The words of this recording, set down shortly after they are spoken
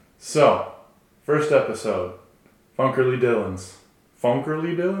So, first episode, Folkerly Dillions.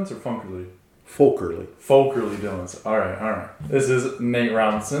 Folkerly Dillions or Folkerly? Folkerly. Folkerly Dillions. All right. This is Nate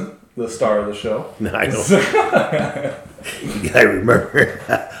Robinson, the star of the show. I know. You gotta remember,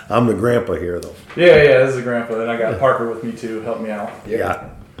 I'm the grandpa here, though. Yeah, this is a grandpa. And I got Parker with me too, help me out.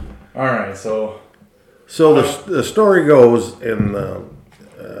 Yeah. All right, so the story goes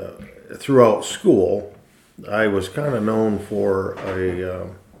throughout school, I was kind of known for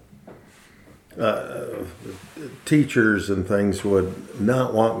teachers and things would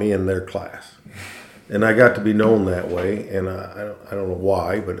not want me in their class. And I got to be known that way, and I don't know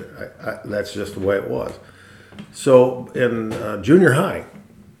why, but that's just the way it was. So in junior high,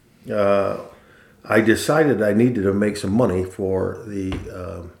 I decided I needed to make some money for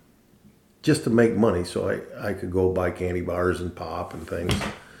just to make money so I could go buy candy bars and pop and things.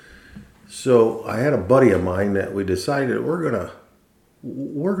 So I had a buddy of mine that we decided we're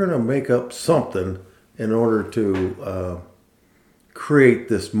gonna make up something in order to create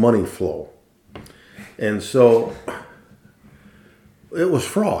this money flow. And so it was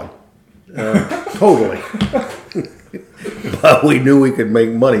fraud, totally. But we knew we could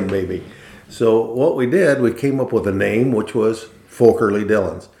make money maybe. So what we did, we came up with a name, which was Folkerly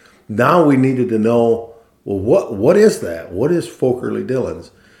Dillions. Now we needed to know, well, what is that? What is Folkerly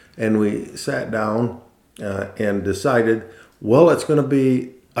Dillions? And we sat down and decided, well, it's going to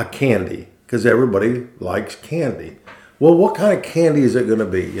be a candy because everybody likes candy. Well, what kind of candy is it going to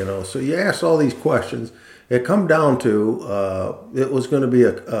be? You know, so you ask all these questions. It come down to it was going to be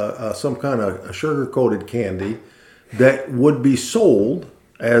some kind of a sugar-coated candy that would be sold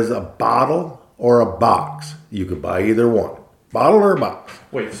as a bottle or a box. You could buy either one, bottle or a box.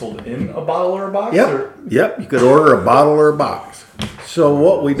 Wait, sold in a bottle or a box? Yep. You could order a bottle or a box. So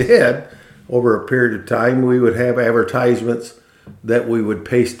what we did over a period of time, we would have advertisements that we would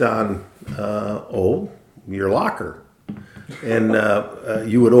paste on, your locker. And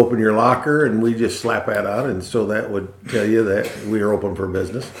you would open your locker and we just slap that on, and so that would tell you that we are open for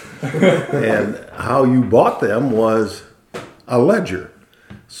business. And how you bought them was a ledger.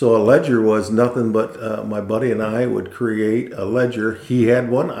 So a ledger was nothing but my buddy and I would create a ledger. He had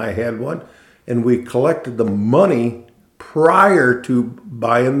one, I had one, and we collected the money prior to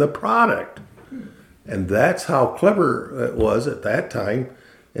buying the product. And that's how clever it was at that time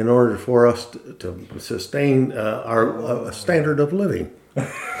in order for us to sustain our standard of living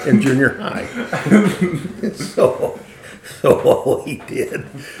in junior high. So what we did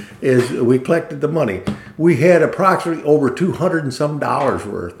is we collected the money. We had approximately over $200 and some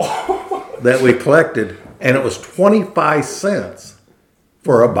worth that we collected, and it was 25 cents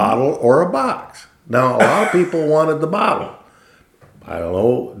for a bottle or a box. Now, a lot of people wanted the bottle. I don't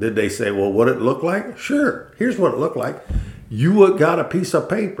know, did they say, well, what it look like? Sure, here's what it looked like. You got a piece of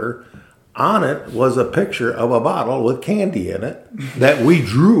paper. On it was a picture of a bottle with candy in it that we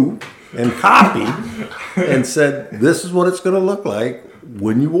drew and copied and said, this is what it's going to look like.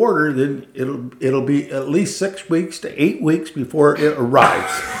 When you order, then it'll be at least 6 weeks to 8 weeks before it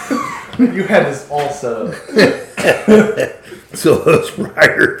arrives. You had this all set up. So it was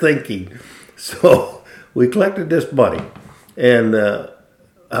prior thinking. So we collected this money, and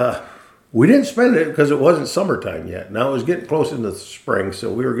we didn't spend it because it wasn't summertime yet. Now it was getting close into the spring,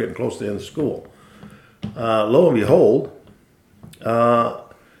 so we were getting close to the end of school. Lo and behold,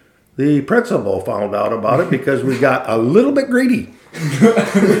 the principal found out about it because we got a little bit greedy.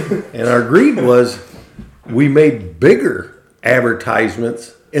 And our greed was we made bigger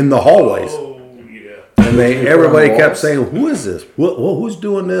advertisements in the hallways. And everybody kept saying, who is this? Who's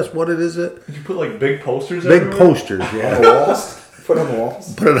doing this? What is it? Did you put like big posters everywhere? Big posters, yeah. On the walls? Put it on the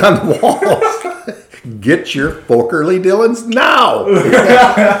walls? Put it on the walls. Get your Folkerly Dillions now.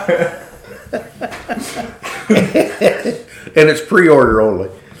 And it's pre-order only.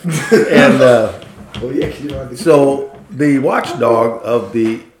 And so the watchdog of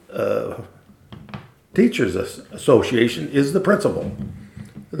the Teachers Association is the principal.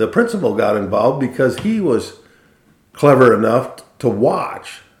 The principal got involved because he was clever enough to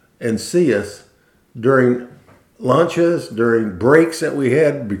watch and see us during lunches, during breaks that we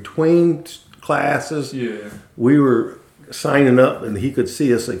had between classes. Yeah. We were signing up and he could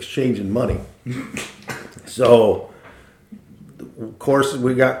see us exchanging money. So, of course,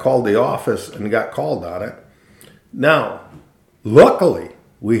 we got called to the office and got called on it. Now, luckily,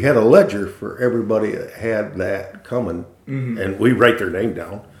 we had a ledger for everybody that had that coming, and we write their name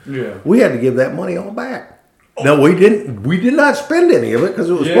down. Yeah. We had to give that money all back. No, we didn't. We did not spend any of it because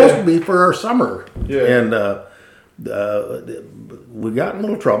it was supposed to be for our summer. Yeah. And we got in a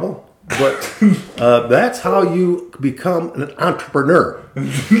little trouble. But that's how you become an entrepreneur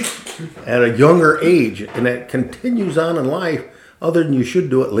at a younger age, and that continues on in life. Other than you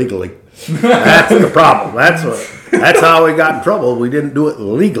should do it legally. That's the problem. That's how we got in trouble. We didn't do it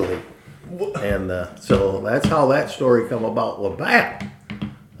legally, and so that's how that story come about. Well, that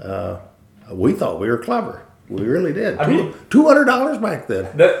we thought we were clever. We really did. I mean, $200 back then.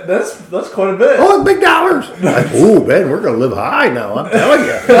 That's quite a bit. Oh, big dollars. Oh, man, we're going to live high now, I'm telling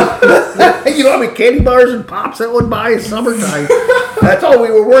you. You know how many candy bars and pops that would buy in summertime? That's all we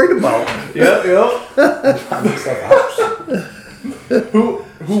were worried about. Yep.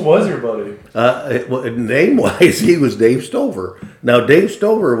 Who was your buddy? Name-wise, he was Dave Stover. Now, Dave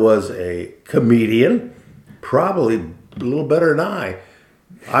Stover was a comedian, probably a little better than I.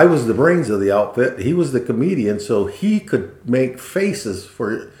 I was the brains of the outfit. He was the comedian, so he could make faces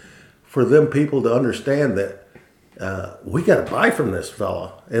for them people to understand that we got to buy from this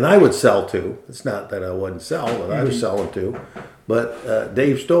fella. And I would sell too. It's not that I wouldn't sell, but I was selling too. But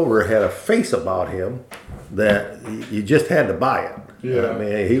Dave Stover had a face about him that you just had to buy it. Yeah. I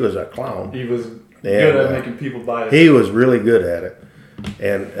mean, he was a clown. He was good at making people buy it. He was really good at it.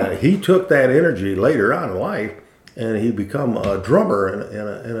 And he took that energy later on in life, and he become a drummer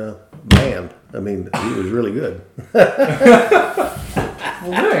in a band. I mean, he was really good. Well,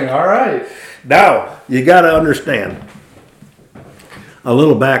 dang, all right. Now, you got to understand a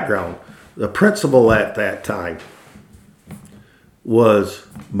little background. The principal at that time was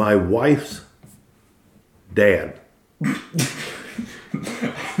my wife's dad.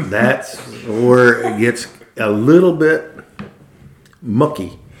 That's where it gets a little bit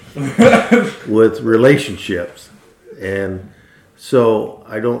mucky with relationships. And so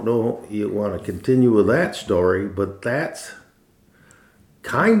I don't know you want to continue with that story, but that's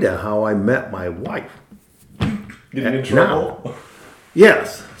kind of how I met my wife. Getting in trouble? Now,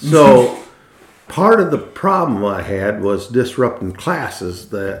 yes. So part of the problem I had was disrupting classes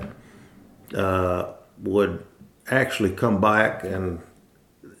that would actually come back, and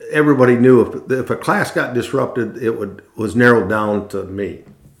everybody knew if a class got disrupted, it was narrowed down to me.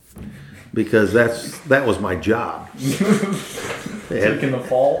 Because that was my job. Taking the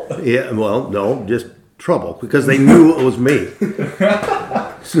fall? Yeah, well, no, just trouble, because they knew it was me.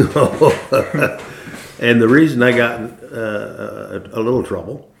 So, and the reason I got a little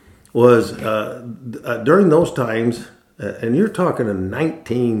trouble was during those times, and you're talking in late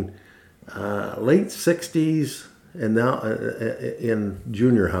 60s, and now in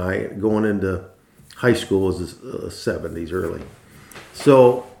junior high, going into high school was the 70s early.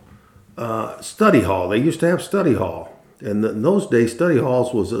 So, study hall. They used to have study hall. And in those days, study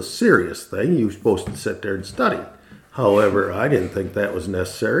halls was a serious thing. You were supposed to sit there and study. However, I didn't think that was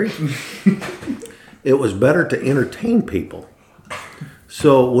necessary. It was better to entertain people.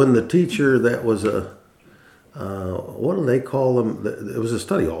 So when the teacher that was what do they call them? It was a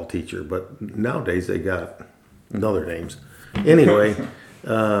study hall teacher, but nowadays they got other names. Anyway,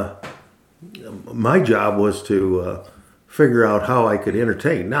 my job was to figure out how I could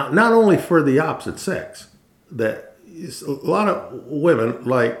entertain. Now, not only for the opposite sex, that a lot of women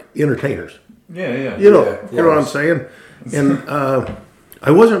like entertainers. Yeah. You know what I'm saying? And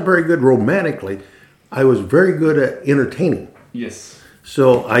I wasn't very good romantically. I was very good at entertaining. Yes.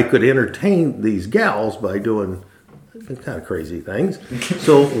 So I could entertain these gals by doing kind of crazy things.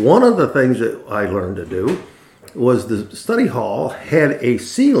 So one of the things that I learned to do was the study hall had a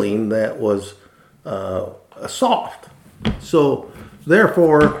ceiling that was soft. So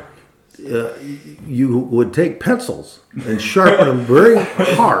therefore, you would take pencils and sharpen them very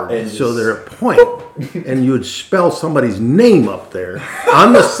hard so they're a point, and you would spell somebody's name up there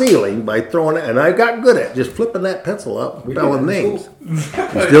on the ceiling by throwing it. And I got good at just flipping that pencil up, spelling names. You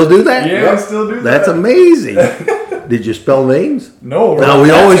still do that? Yeah, I still do that. That's amazing. Did you spell names? No. Now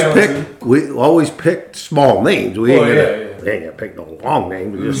we always picked small names. We ain't gonna pick no long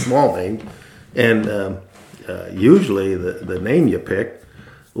names, just small names. And usually the name you picked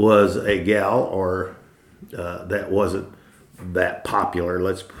was a gal or that wasn't that popular,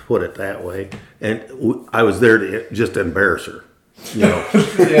 let's put it that way. And I was there to just embarrass her, you know.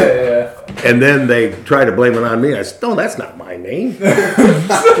 Yeah. And then they try to blame it on me. I said, no, that's not my name. You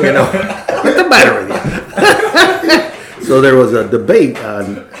know, what's the matter with you? So there was a debate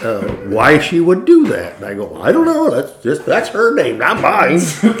on why she would do that. And I go, I don't know. That's her name, not mine.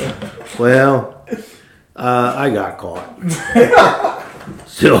 Well, I got caught.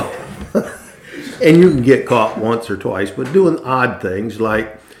 So, and you can get caught once or twice, but doing odd things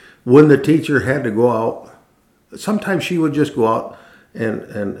like when the teacher had to go out, sometimes she would just go out and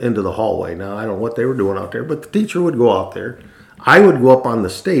into the hallway. Now, I don't know what they were doing out there, but the teacher would go out there. I would go up on the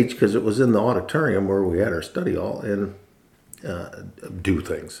stage because it was in the auditorium where we had our study hall and do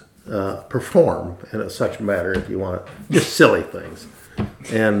things, perform in a such matter if you want, just silly things.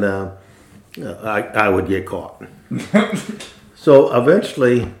 And I would get caught. So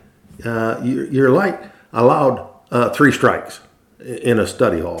eventually you're like allowed 3 strikes in a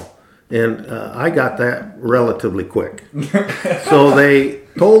study hall. And I got that relatively quick. So they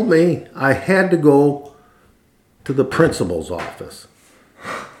told me I had to go to the principal's office.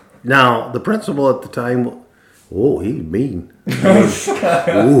 Now, the principal at the time, he's mean. His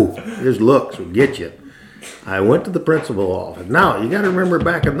looks would get you. I went to the principal's office. Now, you got to remember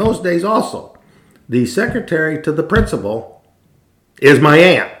back in those days also, the secretary to the principal is my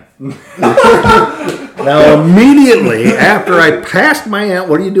aunt. Now, immediately after I passed my aunt,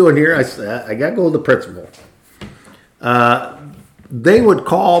 what are you doing here? I said, I got to go to the principal. They would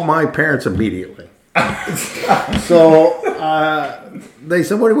call my parents immediately. So they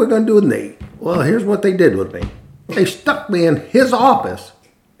said, what are we going to do with Nate? Well, here's what they did with me. They stuck me in his office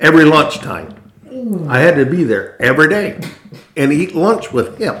every lunchtime. I had to be there every day and eat lunch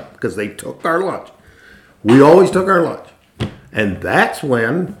with him because they took our lunch. We always took our lunch. And that's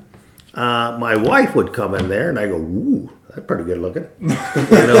when my wife would come in there and I go, ooh, that's pretty good looking.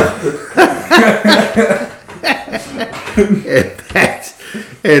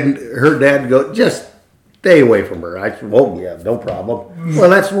 And her dad would go, just stay away from her. I said, oh, yeah, no problem. Well,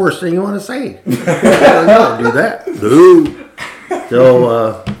 that's the worst thing you want to say. You don't do that. No.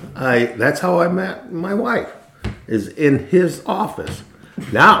 So that's how I met my wife, is in his office.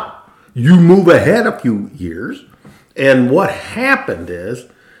 Now, you move ahead a few years, and what happened is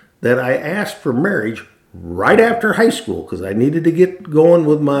that I asked for marriage right after high school because I needed to get going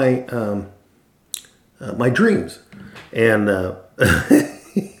with my my dreams. And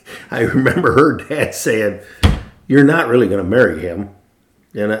I remember her dad saying, you're not really going to marry him.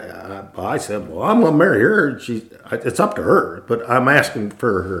 And I said, well, I'm going to marry her. It's up to her, but I'm asking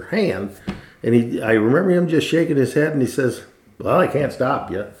for her hand. And I remember him just shaking his head, and he says, well, I can't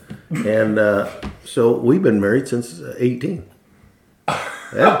stop you. And so we've been married since 18.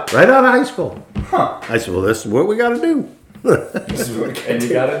 Yeah, right out of high school. Huh. I said, well, this is what we got to do. And you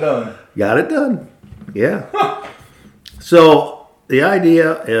got it done. Got it done. Yeah. Huh. So the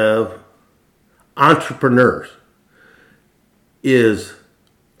idea of entrepreneurs is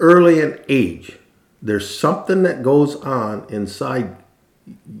early in age. There's something that goes on inside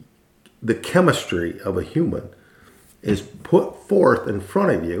the chemistry of a human is put forth in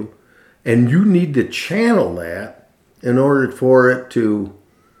front of you, and you need to channel that in order for it to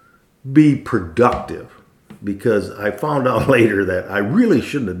be productive. Because I found out later that I really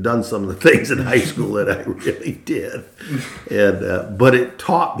shouldn't have done some of the things in high school that I really did. And but it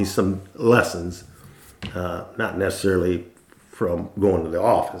taught me some lessons, not necessarily from going to the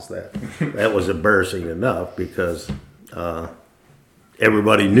office. That was embarrassing enough because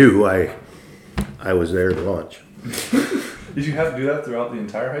everybody knew I was there to lunch. Did you have to do that throughout the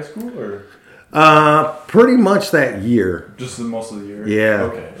entire high school, or? Pretty much that year. Just most of the year? Yeah.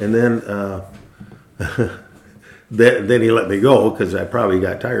 Okay. And then then he let me go because I probably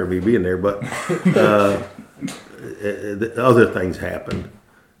got tired of me being there. But other things happened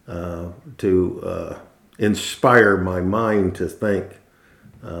to inspire my mind to think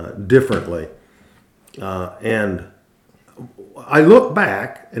differently. And I look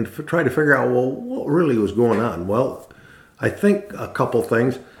back and try to figure out, well, what really was going on? Well, I think a couple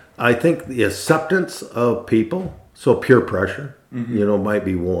things. I think the acceptance of people, so peer pressure, might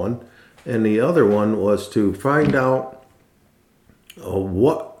be one. And the other one was to find out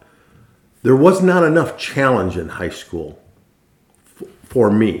there was not enough challenge in high school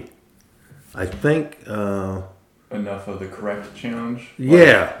for me. I think... enough of the correct challenge?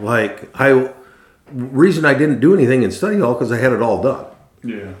 Yeah, reason I didn't do anything in study hall because I had it all done.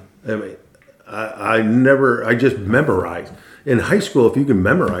 Yeah. I mean, I just memorized. In high school, if you can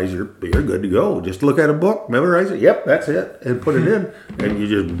memorize, you're good to go. Just look at a book, memorize it. Yep, that's it, and put it in, and you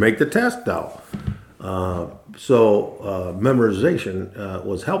just make the test out. So memorization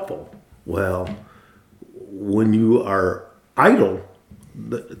was helpful. Well, when you are idle,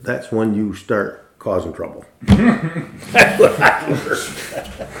 that's when you start causing trouble. That's what I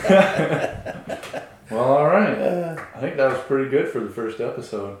learned. Well, all right. I think that was pretty good for the first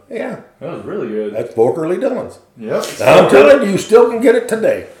episode. Yeah. That was really good. That's Folkerly Dillions. Yep. I'm telling you, you still can get it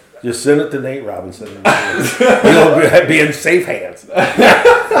today. Just send it to Nate Robinson. You'll be in safe hands.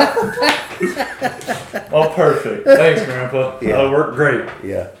 Oh, perfect. Thanks, Grandpa. Yeah. That'll work great.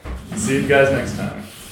 Yeah. See you guys next time.